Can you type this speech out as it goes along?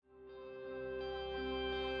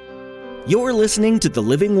You're listening to The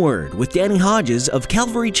Living Word with Danny Hodges of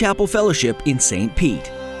Calvary Chapel Fellowship in St.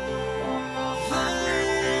 Pete.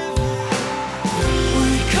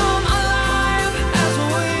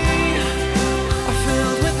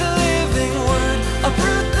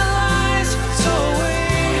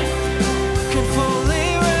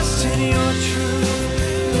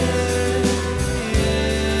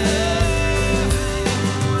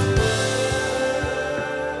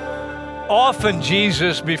 Often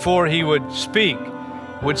Jesus, before he would speak,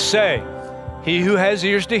 would say, "He who has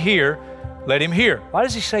ears to hear, let him hear." Why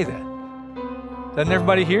does he say that? Doesn't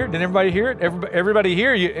everybody hear? Didn't everybody hear it? Everybody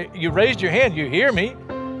hear? You raised your hand. You hear me.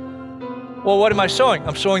 Well, what am I sowing?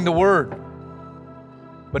 I'm sowing the word.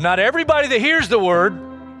 But not everybody that hears the word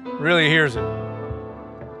really hears it.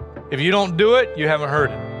 If you don't do it, you haven't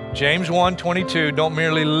heard it. James 1:22, don't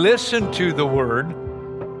merely listen to the word,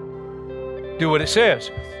 do what it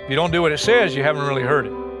says. If you don't do what it says, you haven't really heard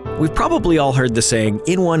it. We've probably all heard the saying,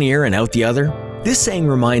 in one ear and out the other. This saying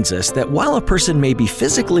reminds us that while a person may be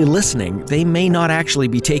physically listening, they may not actually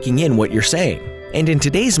be taking in what you're saying. And in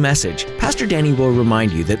today's message, Pastor Danny will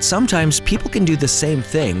remind you that sometimes people can do the same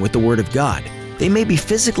thing with the Word of God. They may be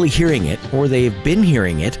physically hearing it, or they've been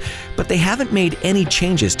hearing it, but they haven't made any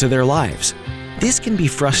changes to their lives. This can be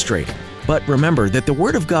frustrating, but remember that the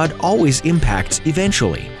Word of God always impacts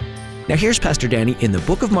eventually. Now here's Pastor Danny in the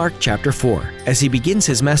book of Mark chapter 4 as he begins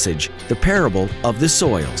his message, The Parable of the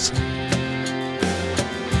Soils. To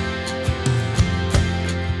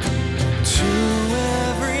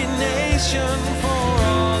every nation for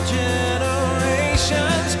all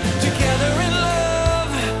generations, together in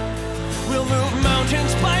love, we'll move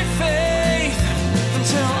mountains by faith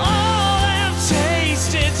until all have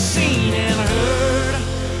tasted, seen and heard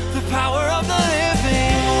the power of the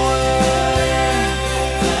living word.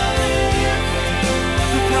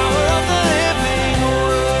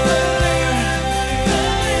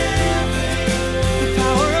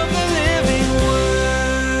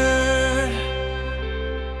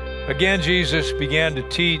 Again, Jesus began to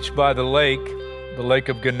teach by the lake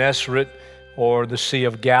of Gennesaret, or the Sea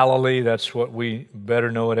of Galilee. That's what we better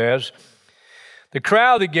know it as. The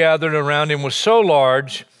crowd that gathered around him was so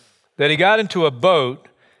large that he got into a boat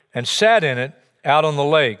and sat in it out on the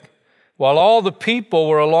lake, while all the people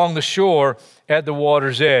were along the shore at the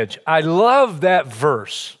water's edge. I love that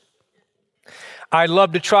verse. I'd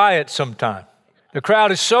love to try it sometime. The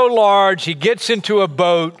crowd is so large, he gets into a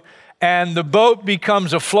boat, and the boat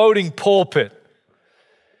becomes a floating pulpit.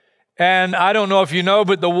 And I don't know if you know,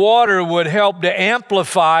 but the water would help to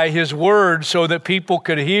amplify his words so that people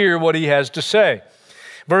could hear what he has to say.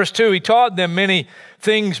 Verse 2, he taught them many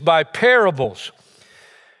things by parables.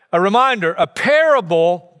 A reminder, a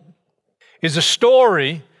parable is a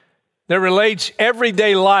story that relates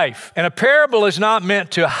everyday life. And a parable is not meant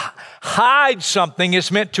to hide something, it's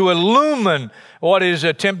meant to illumine what is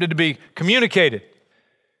attempted to be communicated.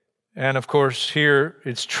 And of course, here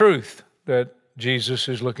it's truth that Jesus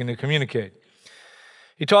is looking to communicate.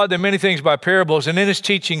 He taught them many things by parables, and in his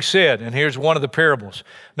teaching said, and here's one of the parables.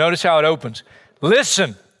 Notice how it opens.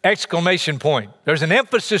 Listen, exclamation point. There's an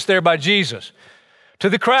emphasis there by Jesus to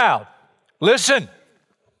the crowd. Listen.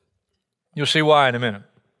 You'll see why in a minute.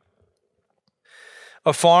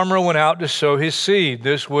 A farmer went out to sow his seed.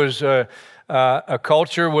 This was a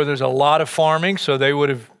culture where there's a lot of farming, so they would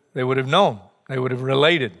have known. They would have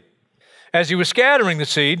related. As he was scattering the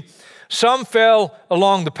seed, some fell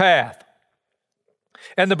along the path,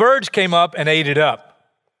 and the birds came up and ate it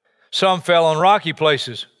up. Some fell on rocky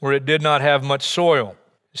places where it did not have much soil.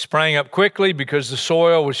 It sprang up quickly because the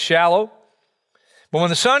soil was shallow. But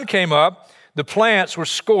when the sun came up, the plants were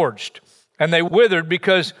scorched, and they withered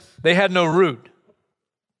because they had no root.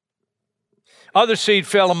 Other seed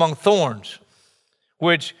fell among thorns,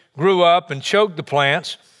 which grew up and choked the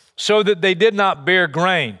plants so that they did not bear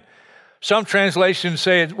grain. Some translations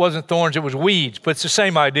say it wasn't thorns, it was weeds, but it's the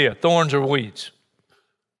same idea, thorns or weeds.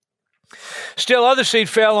 Still other seed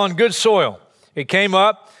fell on good soil. It came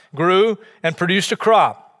up, grew, and produced a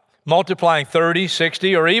crop, multiplying 30,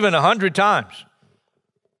 60, or even 100 times.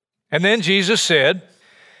 And then Jesus said,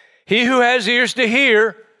 "He who has ears to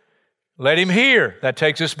hear, let him hear." That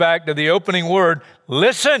takes us back to the opening word,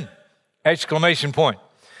 listen, exclamation point.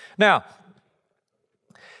 Now,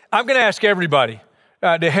 I'm going to ask everybody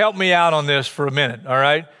to help me out on this for a minute, all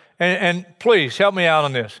right? And please help me out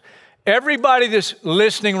on this. Everybody that's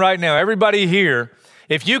listening right now, everybody here,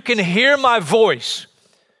 if you can hear my voice,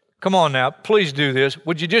 come on now, please do this.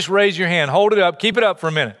 Would you just raise your hand? Hold it up. Keep it up for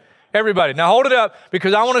a minute. Everybody. Now hold it up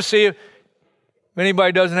because I want to see if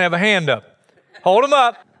anybody doesn't have a hand up. Hold them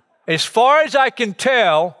up. As far as I can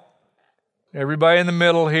tell, everybody in the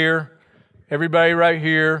middle here, everybody right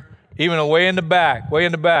here, even way in the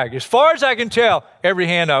back. As far as I can tell, every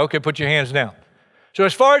hand out. Okay, put your hands down. So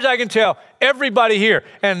as far as I can tell, everybody here.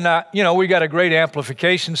 And, we got a great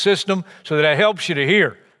amplification system so that helps you to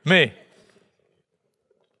hear me.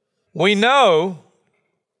 We know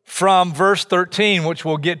from verse 13, which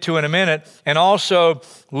we'll get to in a minute, and also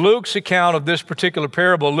Luke's account of this particular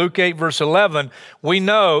parable, Luke 8, verse 11, we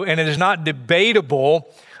know, and it is not debatable,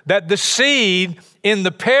 that the seed in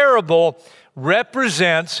the parable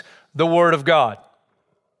represents the Word of God.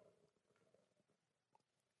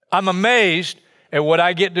 I'm amazed at what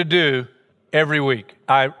I get to do every week.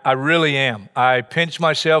 I really am. I pinch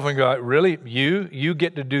myself and go, really? You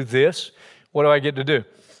get to do this? What do I get to do?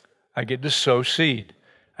 I get to sow seed.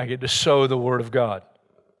 I get to sow the Word of God.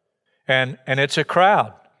 And it's a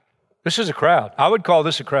crowd. This is a crowd. I would call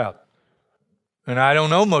this a crowd. And I don't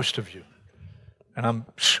know most of you. And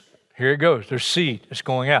here it goes. There's seed. It's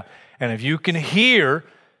going out. And if you can hear,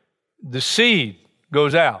 the seed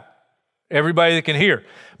goes out. Everybody that can hear.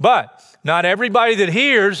 But not everybody that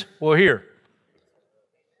hears will hear.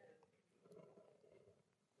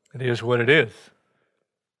 It is what it is.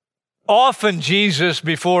 Often Jesus,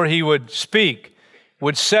 before he would speak,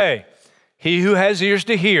 would say, he who has ears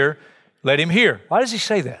to hear, let him hear. Why does he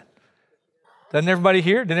say that? Doesn't everybody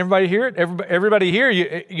hear? Didn't everybody hear it? Everybody hear?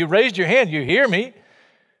 You raised your hand. You hear me.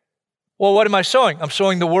 Well, what am I sowing? I'm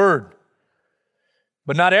sowing the Word.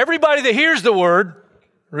 But not everybody that hears the Word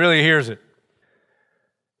really hears it.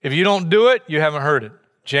 If you don't do it, you haven't heard it.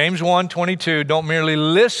 James 1:22, don't merely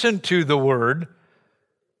listen to the Word,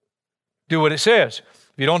 do what it says.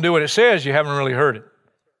 If you don't do what it says, you haven't really heard it.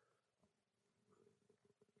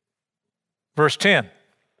 Verse 10.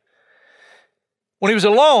 When he was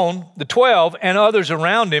alone, the 12 and others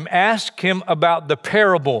around him asked him about the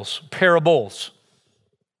parables.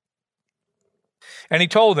 And he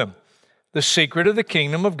told them, the secret of the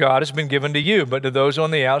kingdom of God has been given to you, but to those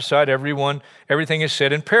on the outside, everything is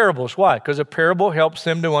said in parables. Why? Because a parable helps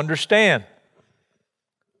them to understand.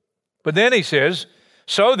 But then he says,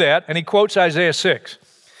 so that, and he quotes Isaiah 6,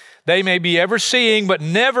 they may be ever seeing but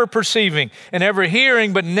never perceiving, and ever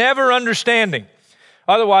hearing but never understanding.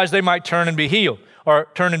 Otherwise, they might turn and be healed, or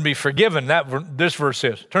turn and be forgiven. This verse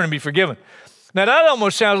says, turn and be forgiven. Now, that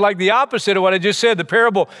almost sounds like the opposite of what I just said. The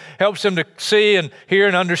parable helps them to see and hear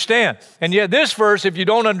and understand. And yet this verse, if you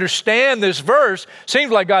don't understand this verse,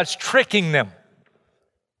 seems like God's tricking them.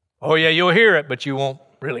 Oh, yeah, you'll hear it, but you won't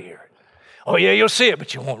really hear it. Oh, yeah, you'll see it,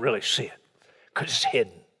 but you won't really see it because it's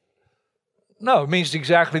hidden. No, it means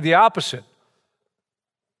exactly the opposite.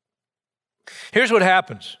 Here's what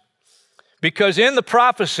happens. Because in the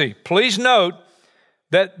prophecy, please note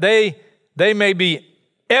that they may be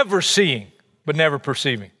ever seeing, but never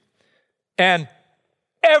perceiving. And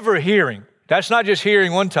ever hearing. That's not just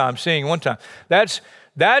hearing one time, seeing one time.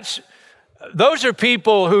 Those are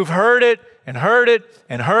people who've heard it and heard it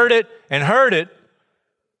and heard it and heard it,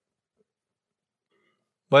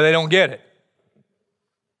 but they don't get it.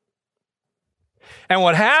 And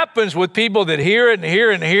what happens with people that hear it and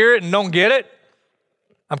hear it and hear it and don't get it,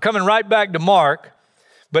 I'm coming right back to Mark,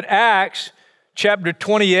 but Acts chapter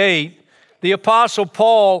 28, the Apostle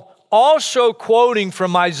Paul also quoting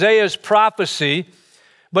from Isaiah's prophecy,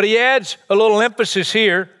 but he adds a little emphasis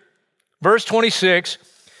here. Verse 26,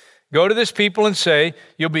 go to this people and say,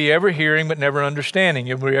 you'll be ever hearing but never understanding.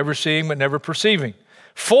 You'll be ever seeing but never perceiving.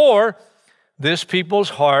 For this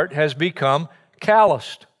people's heart has become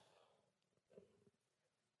calloused.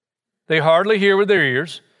 They hardly hear with their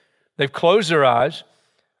ears. They've closed their eyes.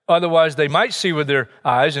 Otherwise, they might see with their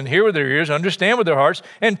eyes and hear with their ears, understand with their hearts,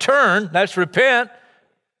 and turn, that's repent,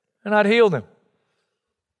 and I'd heal them.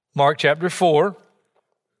 Mark chapter 4,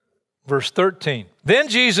 verse 13. Then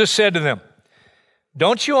Jesus said to them,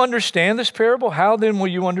 don't you understand this parable? How then will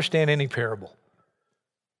you understand any parable?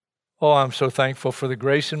 Oh, I'm so thankful for the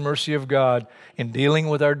grace and mercy of God in dealing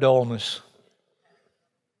with our dullness.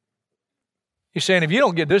 He's saying if you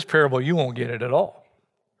don't get this parable, you won't get it at all.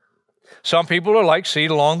 Some people are like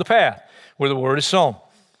seed along the path where the word is sown.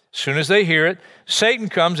 As soon as they hear it, Satan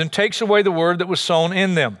comes and takes away the word that was sown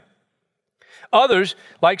in them. Others,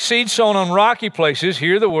 like seed sown on rocky places,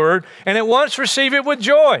 hear the word and at once receive it with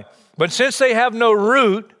joy. But since they have no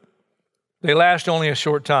root, they last only a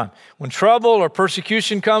short time. When trouble or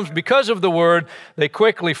persecution comes because of the word, they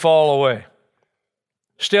quickly fall away.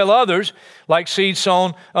 Still others, like seed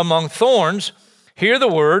sown among thorns, hear the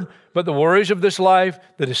word, but the worries of this life,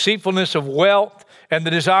 the deceitfulness of wealth, and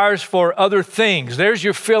the desires for other things, there's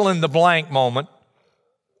your fill in the blank moment,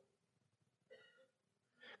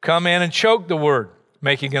 come in and choke the word,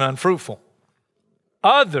 making it unfruitful.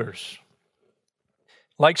 Others,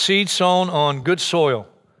 like seed sown on good soil.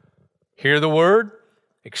 Hear the word,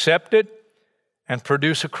 accept it, and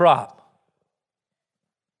produce a crop.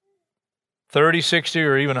 30, 60,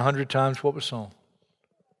 or even 100 times what was sown.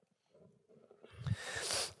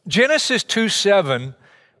 Genesis 2:7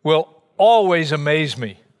 will always amaze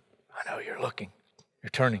me. I know you're looking,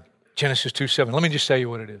 you're turning. Genesis 2:7. Let me just tell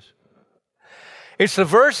you what it is. It's the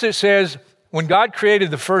verse that says, when God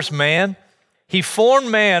created the first man, He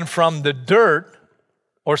formed man from the dirt,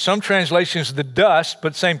 or some translations, the dust,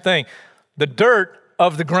 but same thing, the dirt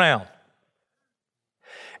of the ground.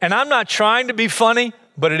 And I'm not trying to be funny,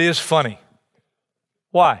 but it is funny.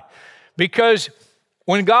 Why? Because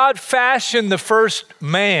when God fashioned the first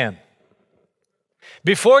man,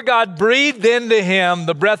 before God breathed into him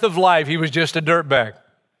the breath of life, he was just a dirtbag.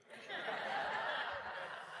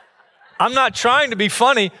 I'm not trying to be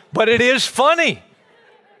funny, but it is funny.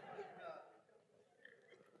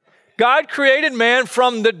 God created man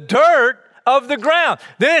from the dirt of the ground.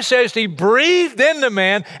 Then it says He breathed into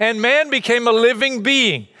man, and man became a living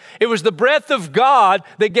being. It was the breath of God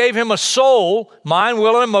that gave him a soul, mind,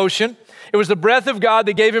 will, and emotion. It was the breath of God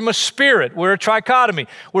that gave him a spirit. We're a trichotomy.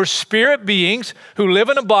 We're spirit beings who live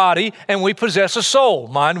in a body, and we possess a soul,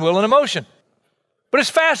 mind, will, and emotion. But it's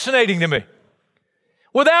fascinating to me.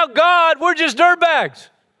 Without God, we're just dirtbags.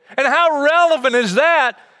 And how relevant is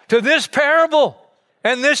that to this parable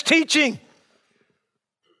and this teaching?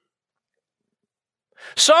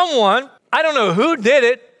 Someone, I don't know who did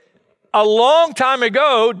it, a long time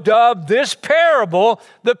ago dubbed this parable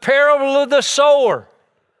the parable of the sower.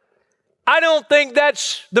 I don't think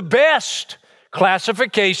that's the best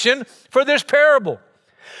classification for this parable.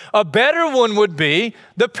 A better one would be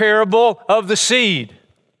the parable of the seed,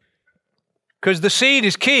 because the seed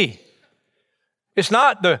is key. It's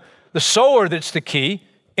not the sower that's the key.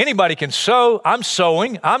 Anybody can sow. I'm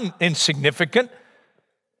sowing. I'm insignificant.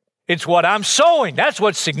 It's what I'm sowing. That's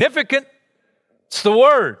what's significant. It's the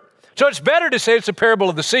word. So it's better to say it's a parable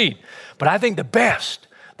of the seed. But I think the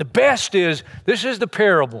best is, this is the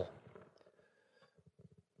parable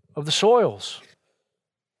of the soils.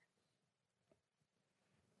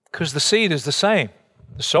 Because the seed is the same.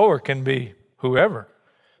 The sower can be whoever.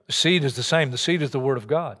 The seed is the same. The seed is the word of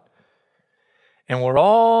God. And we're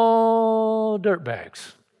all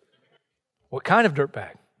dirtbags. What kind of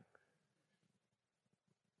dirtbag?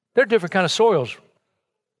 There are different kind of soils.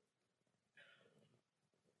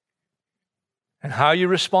 And how you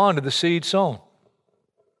respond to the seed sown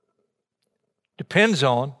depends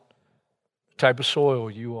on the type of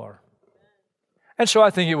soil you are. And so I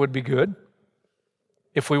think it would be good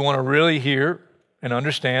if we want to really hear and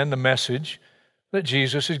understand the message that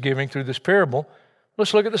Jesus is giving through this parable.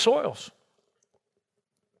 Let's look at the soils.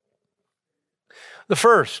 The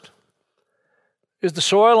first is the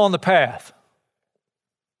soil on the path.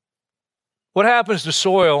 What happens to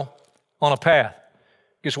soil on a path?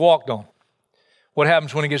 It gets walked on. What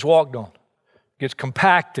happens when it gets walked on? It gets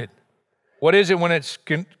compacted. What is it when it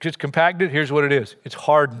gets compacted? Here's what it is. It's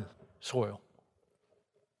hardened soil.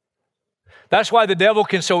 That's why the devil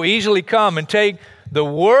can so easily come and take the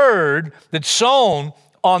word that's sown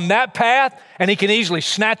on that path, and he can easily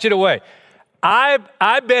snatch it away. I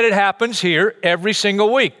bet it happens here every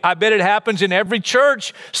single week. I bet it happens in every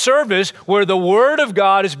church service where the word of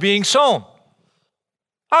God is being sown.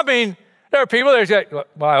 I mean, there are people that say, well,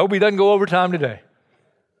 I hope he doesn't go overtime today.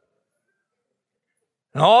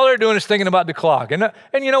 And all they're doing is thinking about the clock. And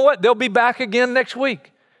you know what? They'll be back again next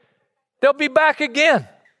week. They'll be back again.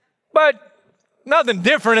 But nothing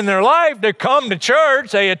different in their life. They come to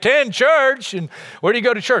church, they attend church, and where do you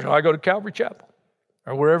go to church? Oh, I go to Calvary Chapel,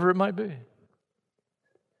 or wherever it might be.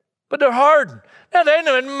 But they're hardened. Now,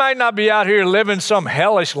 they might not be out here living some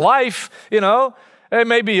hellish life, you know. They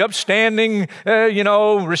may be upstanding,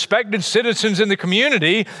 respected citizens in the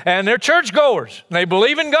community, and they're churchgoers, and they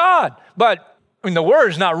believe in God. But the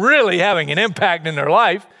word's not really having an impact in their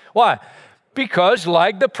life. Why? Because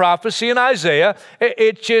like the prophecy in Isaiah,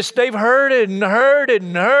 it's just they've heard it and heard it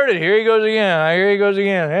and heard it. Here he goes again. Here he goes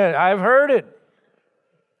again. I've heard it.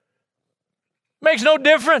 Makes no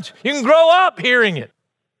difference. You can grow up hearing it.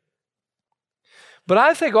 But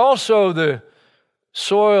I think also the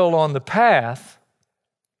soil on the path,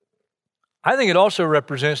 I think it also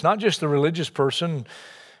represents not just the religious person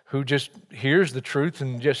who just hears the truth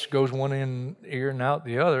and just goes one ear and out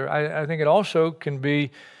the other. I think it also can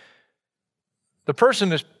be the person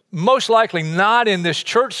that's most likely not in this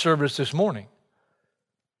church service this morning.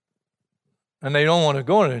 And they don't want to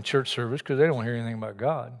go into a church service because they don't want to hear anything about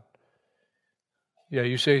God. Yeah,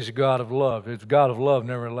 you say He's a God of love. If God of love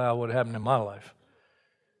never allowed what happened in my life.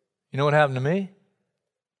 You know what happened to me?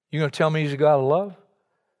 You going to tell me He's a God of love?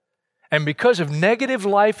 And because of negative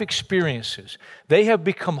life experiences, they have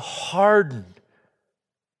become hardened.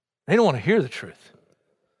 They don't want to hear the truth.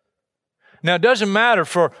 Now, it doesn't matter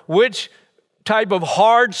for which type of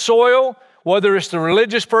hard soil, whether it's the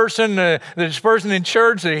religious person, this person in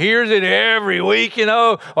church that hears it every week,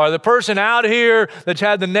 or the person out here that's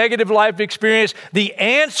had the negative life experience, the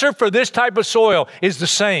answer for this type of soil is the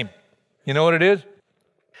same. You know what it is?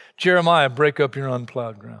 Jeremiah, break up your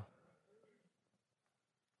unplowed ground.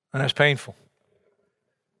 And that's painful.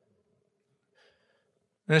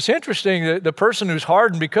 And it's interesting that the person who's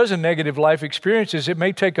hardened because of negative life experiences, it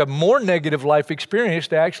may take a more negative life experience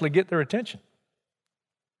to actually get their attention.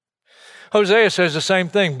 Hosea says the same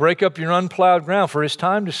thing, break up your unplowed ground, for it's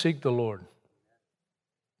time to seek the Lord.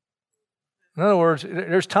 In other words,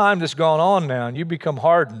 there's time that's gone on now, and you become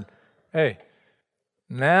hardened. Hey,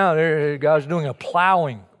 now God's doing a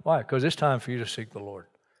plowing. Why? Because it's time for you to seek the Lord.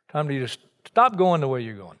 Time for you to stop going the way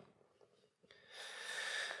you're going.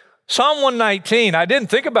 Psalm 119, I didn't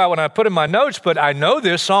think about when I put in my notes, but I know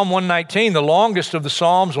this. Psalm 119, the longest of the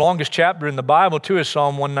Psalms, longest chapter in the Bible too is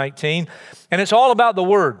Psalm 119. And it's all about the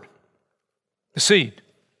Word, the seed.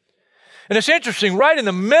 And it's interesting, right in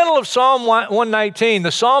the middle of Psalm 119,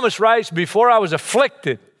 the psalmist writes, before I was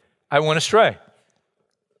afflicted, I went astray.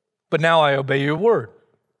 But now I obey your word.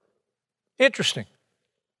 Interesting.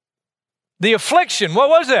 The affliction, what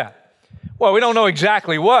was that? Well, we don't know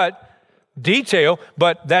exactly what detail,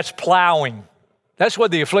 but that's plowing. That's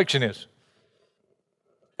what the affliction is.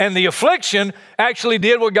 And the affliction actually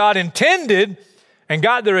did what God intended and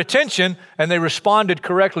got their attention, and they responded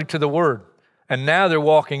correctly to the word. And now they're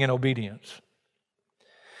walking in obedience.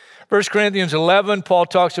 1 Corinthians 11, Paul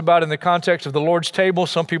talks about in the context of the Lord's table.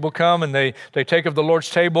 Some people come and they take of the Lord's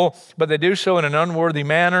table, but they do so in an unworthy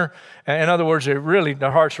manner. In other words,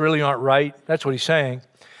 their hearts really aren't right. That's what he's saying.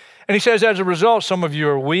 And he says, as a result, some of you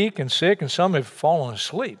are weak and sick, and some have fallen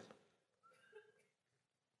asleep.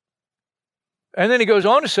 And then he goes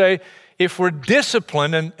on to say, if we're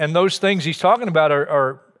disciplined, and those things he's talking about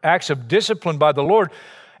are acts of discipline by the Lord,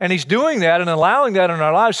 and he's doing that and allowing that in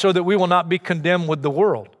our lives so that we will not be condemned with the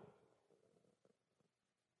world.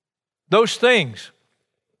 Those things,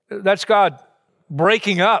 that's God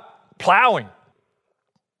breaking up, plowing.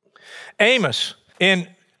 Amos, in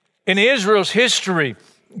Israel's history,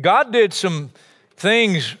 God did some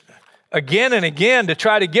things again and again to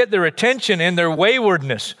try to get their attention in their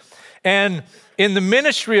waywardness. And in the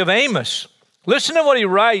ministry of Amos, listen to what he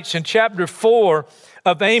writes in chapter 4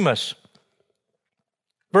 of Amos,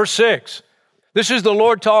 verse 6. This is the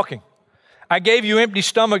Lord talking. I gave you empty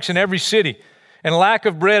stomachs in every city and lack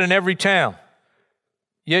of bread in every town.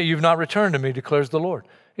 Yet you've not returned to me, declares the Lord.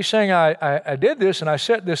 He's saying, I did this and I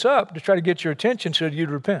set this up to try to get your attention so that you'd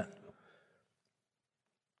repent.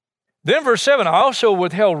 Then verse 7, I also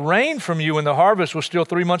withheld rain from you when the harvest was still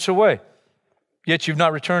 3 months away. Yet you've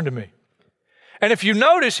not returned to me. And if you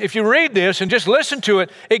notice, if you read this and just listen to it,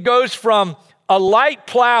 it goes from a light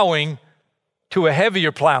plowing to a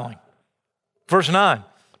heavier plowing. Verse 9,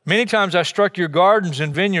 many times I struck your gardens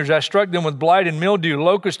and vineyards. I struck them with blight and mildew.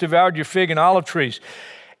 Locusts devoured your fig and olive trees.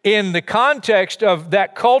 In the context of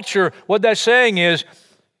that culture, what that's saying is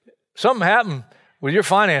something happened with your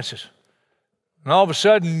finances. And all of a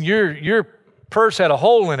sudden, your purse had a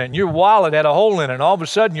hole in it, and your wallet had a hole in it, and all of a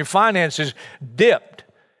sudden, your finances dipped,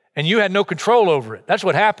 and you had no control over it. That's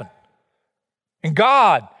what happened. And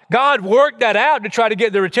God worked that out to try to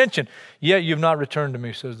get their attention. Yet you've not returned to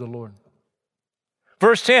me, says the Lord.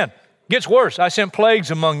 Verse 10, gets worse. I sent plagues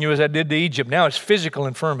among you as I did to Egypt. Now it's physical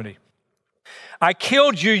infirmity. I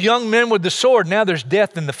killed you young men with the sword. Now there's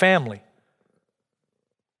death in the family.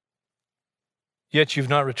 Yet you've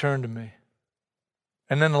not returned to me.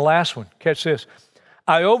 And then the last one, catch this.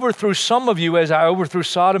 I overthrew some of you as I overthrew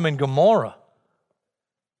Sodom and Gomorrah.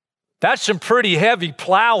 That's some pretty heavy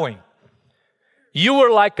plowing. You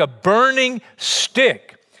were like a burning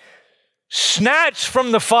stick, snatched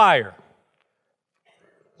from the fire.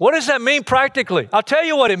 What does that mean practically? I'll tell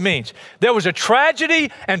you what it means. There was a tragedy,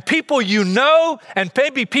 and people you know, and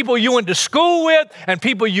maybe people you went to school with, and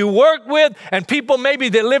people you worked with, and people maybe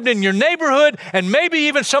that lived in your neighborhood, and maybe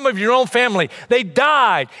even some of your own family. They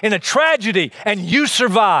died in a tragedy, and you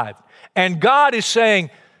survived. And God is saying,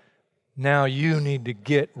 now you need to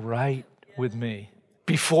get right with me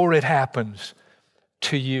before it happens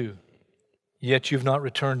to you. Yet you've not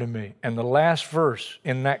returned to me. And the last verse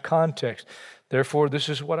in that context, therefore, this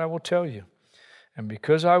is what I will tell you. And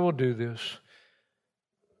because I will do this,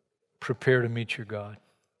 prepare to meet your God.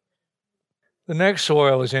 The next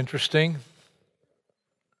soil is interesting.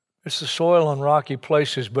 It's the soil on rocky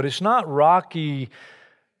places, but it's not rocky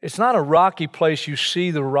It's not a rocky place you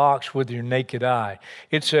see the rocks with your naked eye.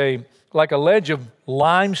 It's like a ledge of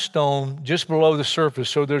limestone just below the surface.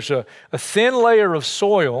 So there's a thin layer of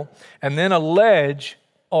soil and then a ledge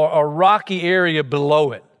or a rocky area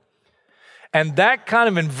below it. And that kind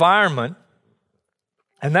of environment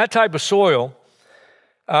and that type of soil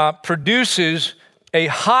produces a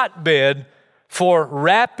hotbed for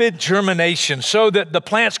rapid germination so that the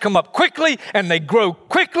plants come up quickly and they grow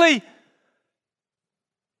quickly.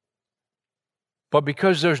 But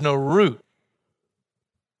because there's no root,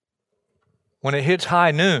 when it hits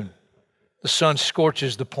high noon, the sun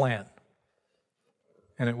scorches the plant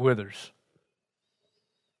and it withers.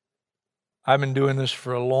 I've been doing this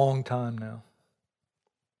for a long time now.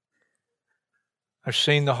 I've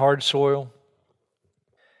seen the hard soil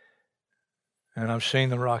and I've seen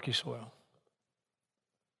the rocky soil.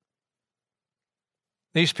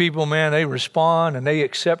 These people, man, they respond and they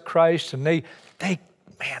accept Christ and they're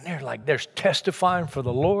testifying for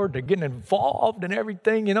the Lord. They're getting involved in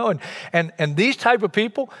everything, and these type of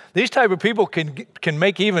people can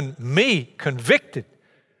make even me convicted.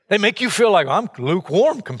 They make you feel like I'm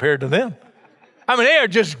lukewarm compared to them. I mean, they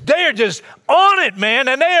are just on it, man,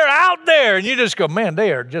 and they are out there, and you just go, man,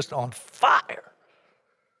 they are just on fire.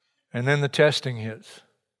 And then the testing hits.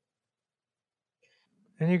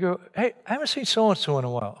 And you go, hey, I haven't seen so-and-so in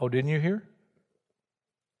a while. Oh, didn't you hear?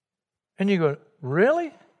 And you go,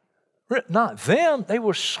 really? Not them. They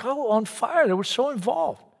were so on fire. They were so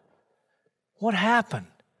involved. What happened?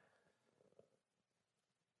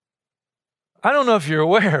 I don't know if you're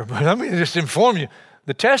aware, but let me just inform you.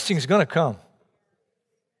 The testing is going to come.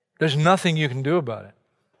 There's nothing you can do about it.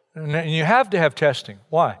 And you have to have testing.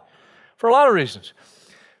 Why? For a lot of reasons.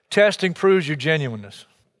 Testing proves your genuineness.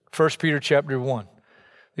 1 Peter chapter 1.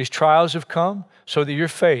 These trials have come so that your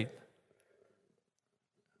faith,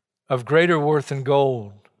 of greater worth than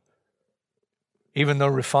gold, even though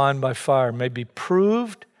refined by fire, may be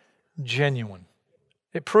proved genuine.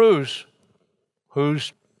 It proves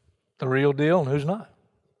who's the real deal and who's not.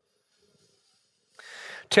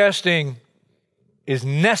 Testing is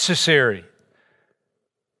necessary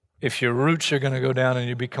if your roots are going to go down and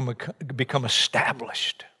you become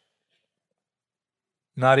established,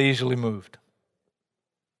 not easily moved.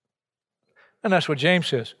 And that's what James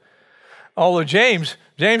says. Although James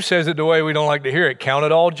says it the way we don't like to hear it. Count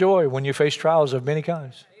it all joy when you face trials of many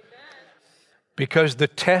kinds. Amen. Because the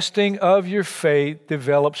testing of your faith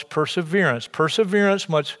develops perseverance. Perseverance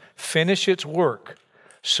must finish its work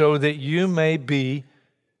so that you may be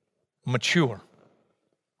mature.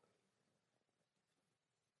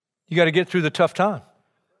 You got to get through the tough time.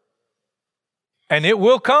 And it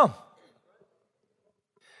will come.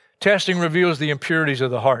 Testing reveals the impurities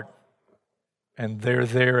of the heart. And they're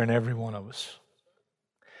there in every one of us.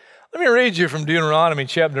 Let me read you from Deuteronomy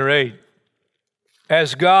chapter 8.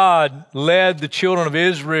 As God led the children of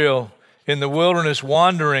Israel in the wilderness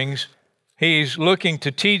wanderings, He's looking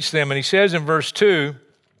to teach them. And He says in verse 2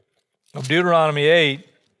 of Deuteronomy 8,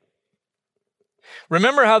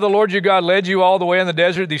 remember how the Lord your God led you all the way in the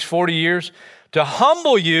desert these 40 years to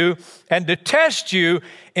humble you and to test you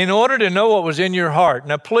in order to know what was in your heart.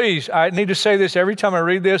 Now, please, I need to say this every time I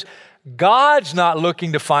read this. God's not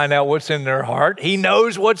looking to find out what's in their heart. He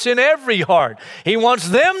knows what's in every heart. He wants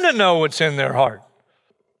them to know what's in their heart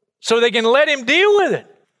so they can let Him deal with it.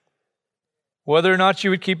 Whether or not you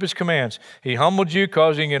would keep His commands. He humbled you,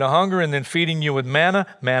 causing you to hunger, and then feeding you with manna.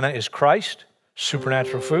 Manna is Christ,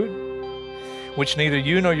 supernatural food, which neither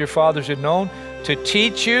you nor your fathers had known, to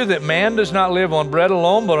teach you that man does not live on bread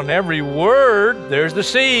alone, but on every word, there's the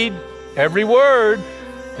seed, every word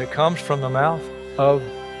that comes from the mouth of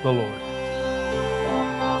the Lord.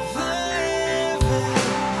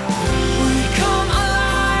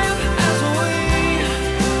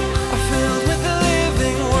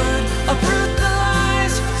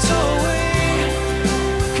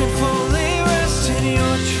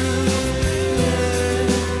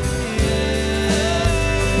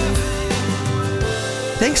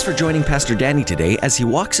 Thanks for joining Pastor Danny today as he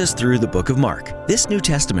walks us through the book of Mark. This New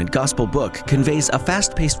Testament gospel book conveys a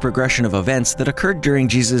fast-paced progression of events that occurred during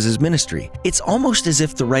Jesus' ministry. It's almost as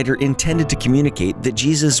if the writer intended to communicate that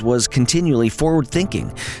Jesus was continually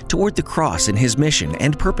forward-thinking toward the cross and His mission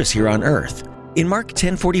and purpose here on earth. In Mark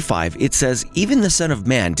 10:45, it says, "Even the Son of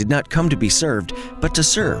Man did not come to be served, but to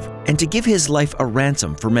serve, and to give His life a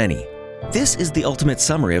ransom for many." This is the ultimate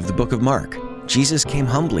summary of the book of Mark. Jesus came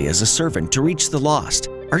humbly as a servant to reach the lost.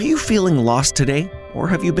 Are you feeling lost today? Or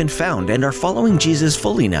have you been found and are following Jesus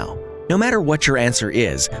fully now? No matter what your answer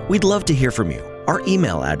is, we'd love to hear from you. Our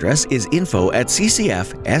email address is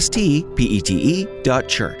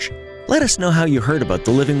info@ccfstpete.church. Let us know how you heard about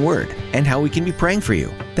the Living Word and how we can be praying for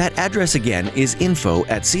you. That address again is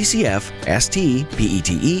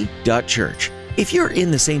info@ccfstpete.church. If you're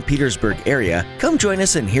in the St. Petersburg area, come join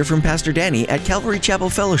us and hear from Pastor Danny at Calvary Chapel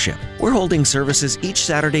Fellowship. We're holding services each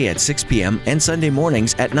Saturday at 6 p.m. and Sunday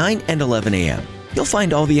mornings at 9 and 11 a.m. You'll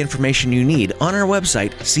find all the information you need on our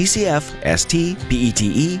website,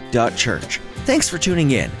 ccfstpete.church. Thanks for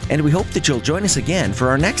tuning in, and we hope that you'll join us again for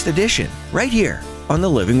our next edition, right here on The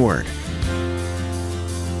Living Word.